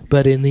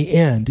 But in the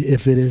end,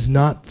 if it is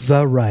not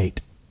the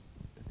right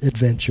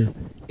adventure,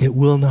 it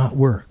will not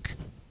work.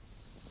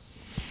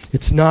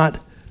 It's not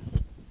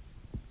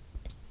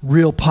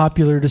real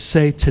popular to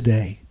say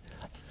today,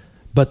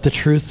 but the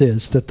truth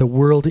is that the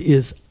world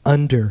is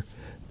under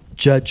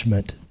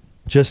judgment,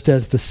 just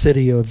as the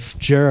city of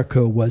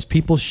Jericho was.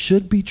 People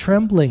should be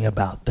trembling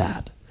about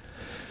that.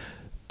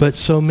 But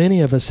so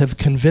many of us have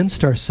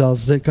convinced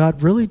ourselves that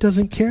God really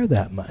doesn't care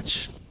that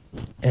much.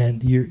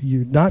 And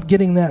you're not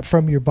getting that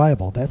from your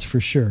Bible, that's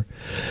for sure.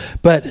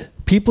 But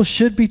people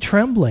should be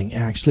trembling,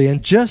 actually.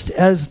 And just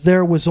as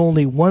there was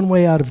only one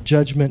way out of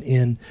judgment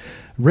in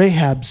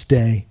Rahab's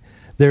day,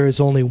 there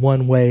is only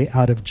one way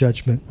out of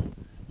judgment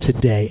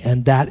today,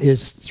 and that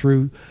is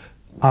through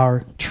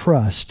our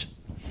trust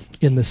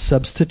in the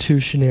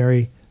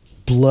substitutionary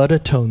blood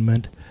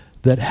atonement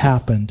that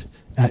happened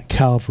at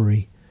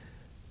Calvary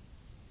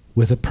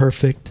with a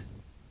perfect,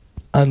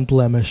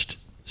 unblemished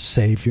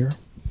Savior.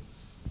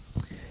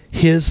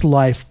 His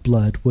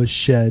lifeblood was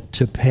shed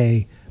to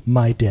pay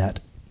my debt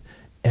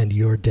and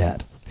your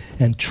debt.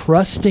 And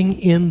trusting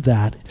in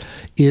that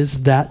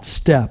is that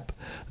step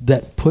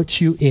that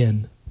puts you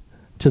in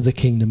to the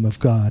kingdom of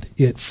God.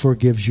 It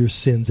forgives your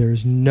sins. There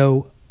is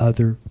no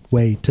other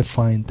way to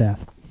find that.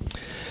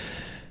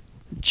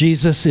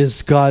 Jesus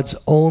is God's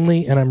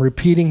only, and I'm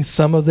repeating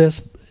some of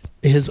this,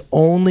 his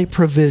only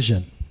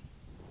provision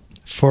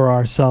for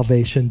our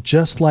salvation,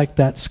 just like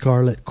that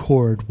scarlet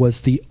cord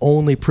was the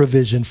only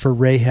provision for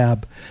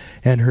Rahab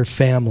and her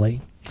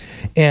family.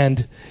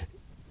 And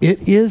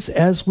it is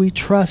as we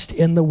trust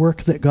in the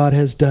work that God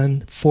has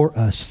done for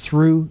us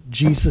through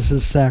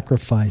Jesus'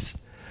 sacrifice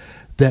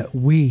that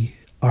we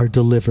are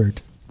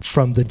delivered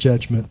from the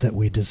judgment that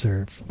we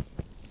deserve.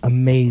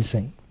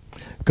 Amazing.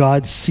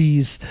 God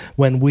sees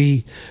when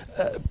we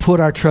put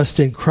our trust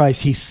in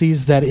Christ, he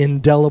sees that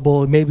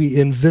indelible, maybe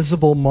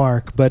invisible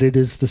mark, but it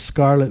is the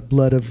scarlet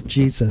blood of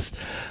Jesus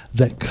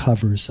that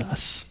covers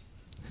us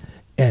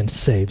and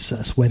saves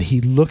us. When he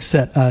looks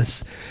at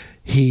us,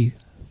 he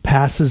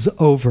passes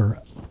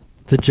over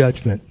the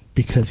judgment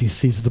because he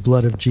sees the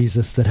blood of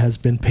Jesus that has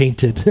been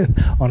painted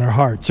on our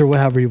hearts, or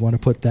however you want to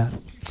put that.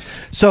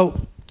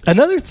 So,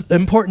 another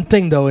important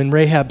thing, though, in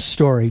Rahab's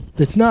story,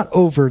 it's not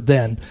over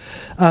then.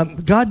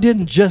 God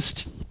didn't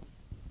just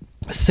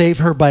save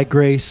her by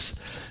grace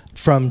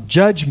from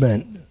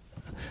judgment,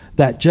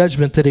 that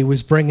judgment that he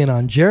was bringing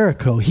on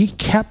Jericho. He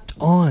kept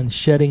on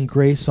shedding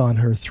grace on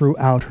her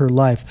throughout her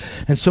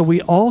life. And so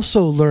we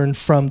also learn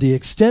from the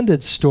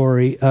extended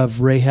story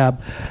of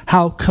Rahab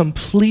how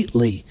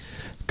completely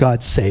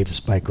God saves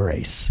by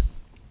grace.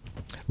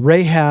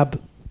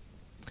 Rahab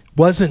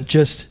wasn't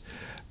just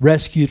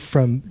rescued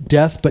from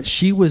death, but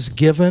she was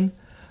given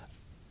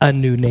a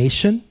new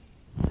nation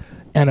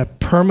and a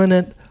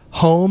permanent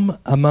home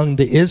among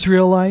the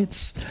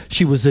Israelites.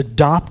 She was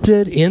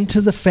adopted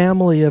into the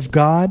family of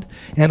God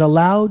and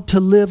allowed to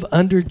live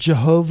under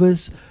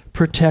Jehovah's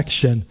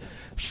protection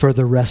for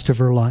the rest of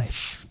her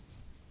life.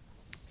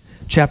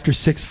 Chapter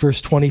 6, verse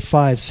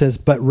 25 says,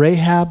 "But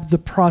Rahab the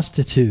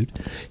prostitute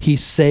he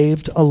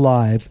saved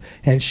alive,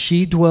 and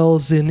she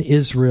dwells in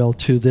Israel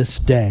to this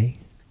day."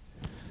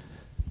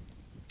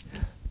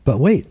 But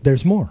wait,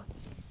 there's more.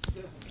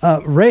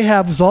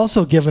 Rahab was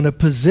also given a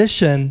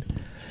position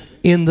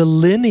in the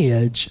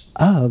lineage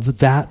of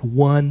that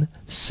one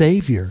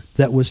Savior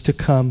that was to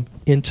come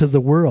into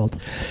the world.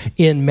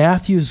 In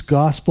Matthew's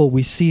gospel,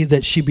 we see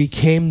that she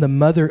became the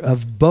mother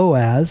of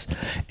Boaz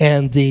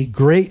and the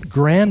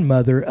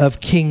great-grandmother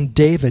of King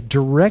David,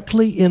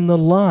 directly in the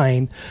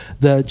line,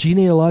 the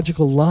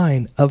genealogical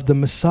line of the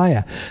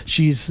Messiah.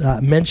 She's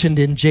mentioned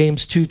in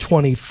James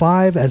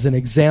 2:25 as an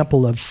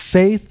example of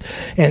faith,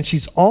 and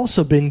she's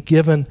also been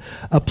given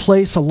a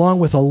place along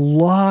with a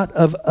lot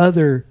of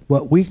other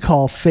what we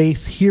call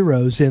faith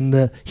heroes in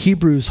the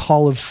Hebrews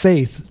Hall of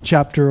Faith,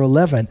 chapter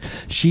 11.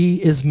 She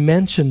is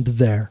mentioned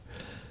there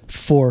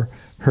for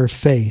her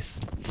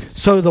faith.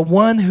 So the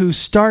one who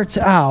starts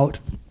out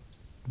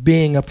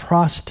being a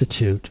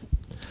prostitute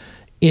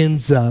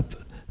ends up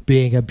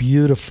being a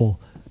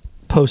beautiful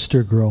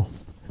poster girl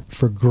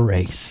for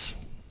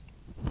grace.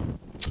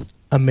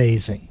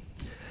 Amazing.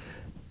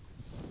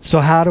 So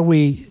how do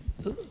we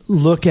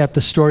look at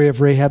the story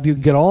of Rahab? You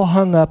can get all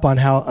hung up on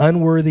how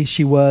unworthy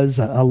she was,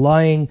 a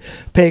lying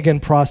pagan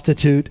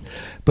prostitute.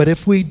 But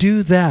if we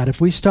do that, if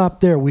we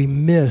stop there, we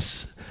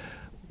miss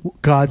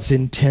God's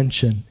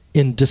intention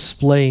in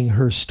displaying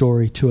her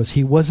story to us.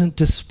 He wasn't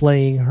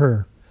displaying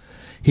her.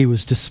 He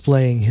was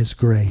displaying his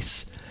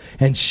grace.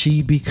 And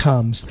she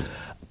becomes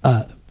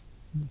a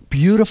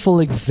beautiful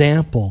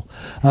example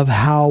of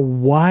how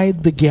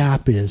wide the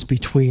gap is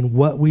between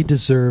what we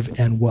deserve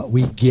and what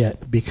we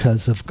get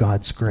because of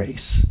God's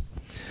grace.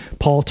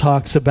 Paul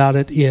talks about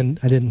it in,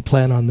 I didn't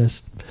plan on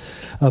this,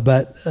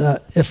 but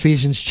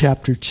Ephesians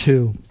chapter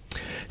 2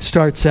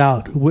 starts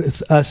out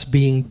with us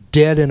being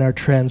dead in our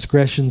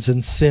transgressions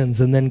and sins,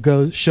 and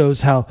then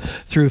shows how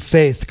through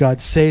faith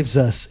God saves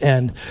us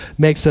and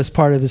makes us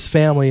part of his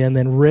family, and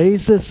then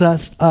raises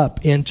us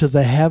up into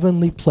the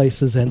heavenly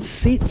places and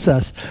seats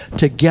us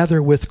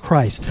together with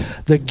Christ.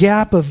 The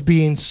gap of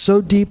being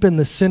so deep in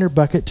the sinner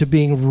bucket to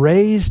being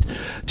raised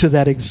to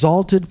that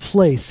exalted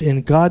place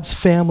in God's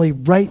family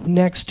right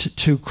next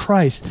to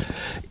Christ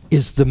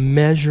is the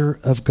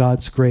measure of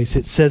God's grace.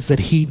 It says that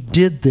he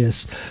did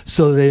this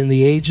so that in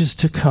the ages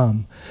to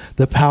come,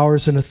 the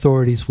powers and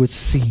authorities would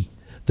see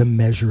the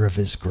measure of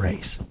his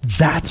grace.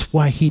 That's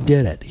why he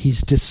did it.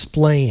 He's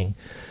displaying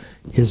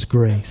his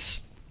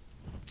grace.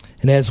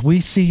 And as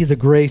we see the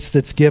grace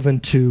that's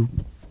given to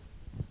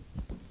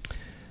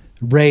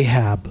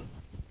Rahab,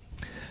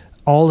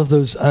 all of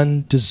those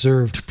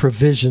undeserved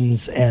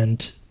provisions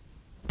and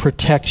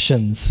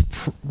protections,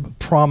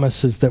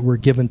 promises that were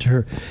given to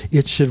her,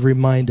 it should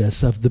remind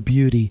us of the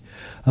beauty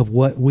of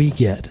what we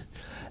get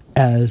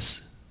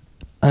as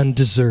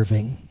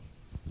undeserving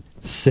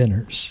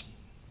sinners,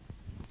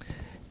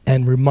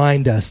 and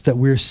remind us that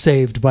we're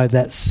saved by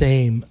that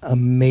same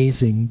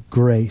amazing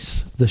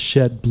grace, the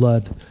shed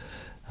blood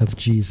of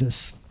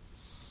Jesus.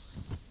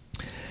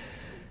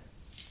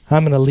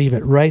 I'm going to leave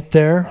it right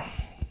there.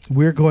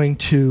 We're going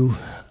to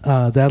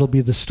that'll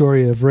be the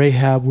story of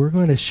Rahab. We're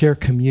going to share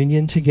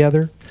communion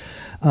together.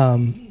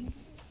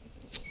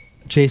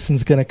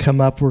 Jason's going to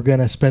come up. We're going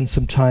to spend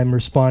some time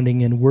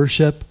responding in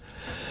worship.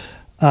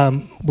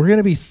 We're going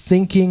to be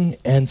thinking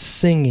and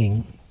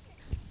singing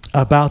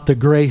about the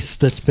grace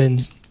that's been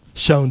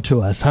shown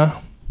to us, huh?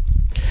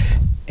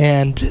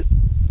 And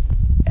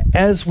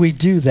as we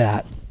do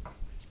that,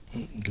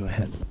 go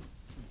ahead.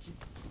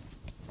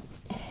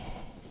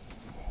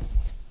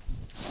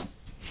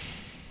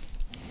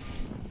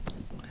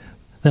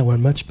 That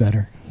went much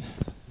better.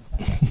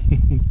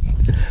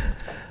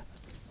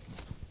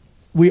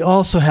 We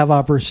also have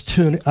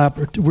opportunity.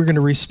 We're going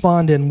to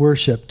respond in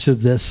worship to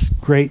this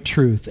great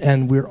truth,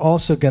 and we're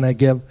also going to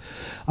give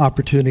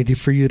opportunity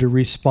for you to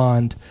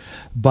respond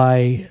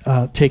by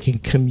taking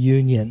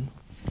communion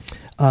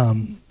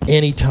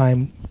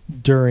anytime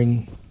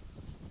during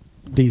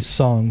these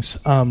songs.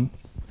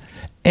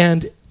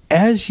 And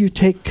as you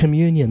take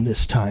communion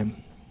this time,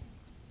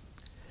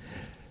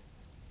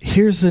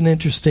 here's an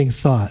interesting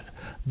thought.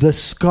 The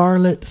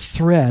scarlet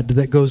thread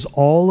that goes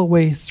all the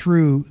way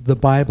through the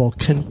Bible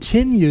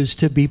continues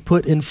to be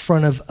put in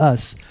front of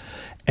us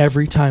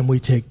every time we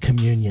take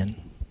communion.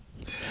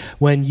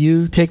 When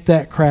you take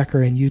that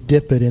cracker and you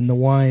dip it in the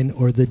wine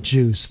or the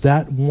juice,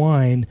 that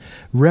wine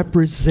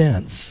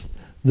represents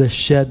the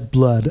shed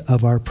blood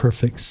of our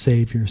perfect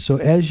Savior. So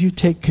as you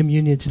take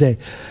communion today,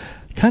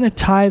 kind of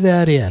tie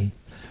that in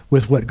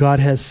with what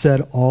God has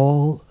said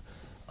all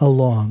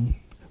along.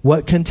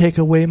 What can take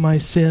away my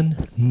sin?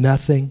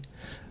 Nothing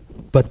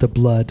but the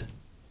blood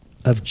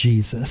of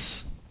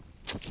Jesus.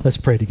 Let's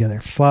pray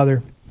together.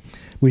 Father,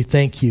 we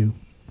thank you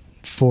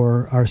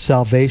for our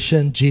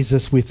salvation.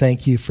 Jesus, we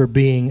thank you for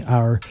being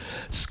our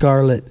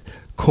scarlet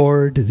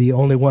cord, the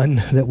only one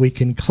that we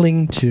can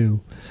cling to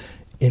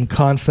in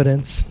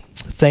confidence.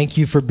 Thank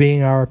you for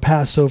being our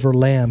Passover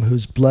lamb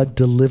whose blood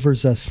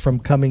delivers us from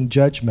coming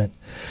judgment.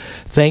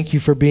 Thank you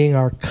for being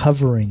our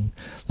covering,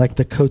 like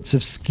the coats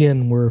of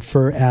skin were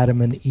for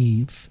Adam and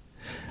Eve.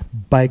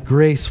 By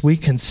grace, we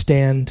can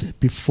stand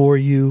before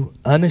you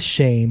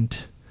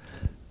unashamed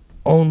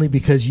only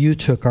because you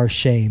took our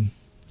shame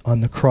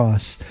on the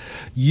cross.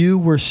 You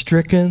were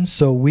stricken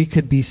so we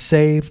could be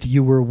saved.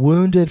 You were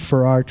wounded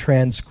for our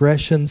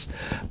transgressions.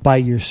 By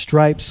your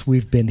stripes,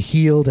 we've been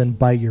healed, and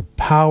by your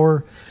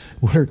power,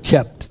 we're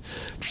kept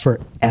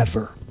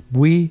forever.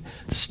 We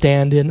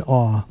stand in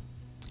awe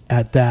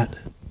at that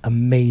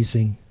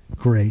amazing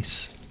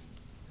grace.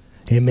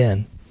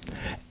 Amen.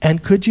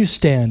 And could you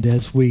stand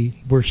as we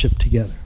worship together?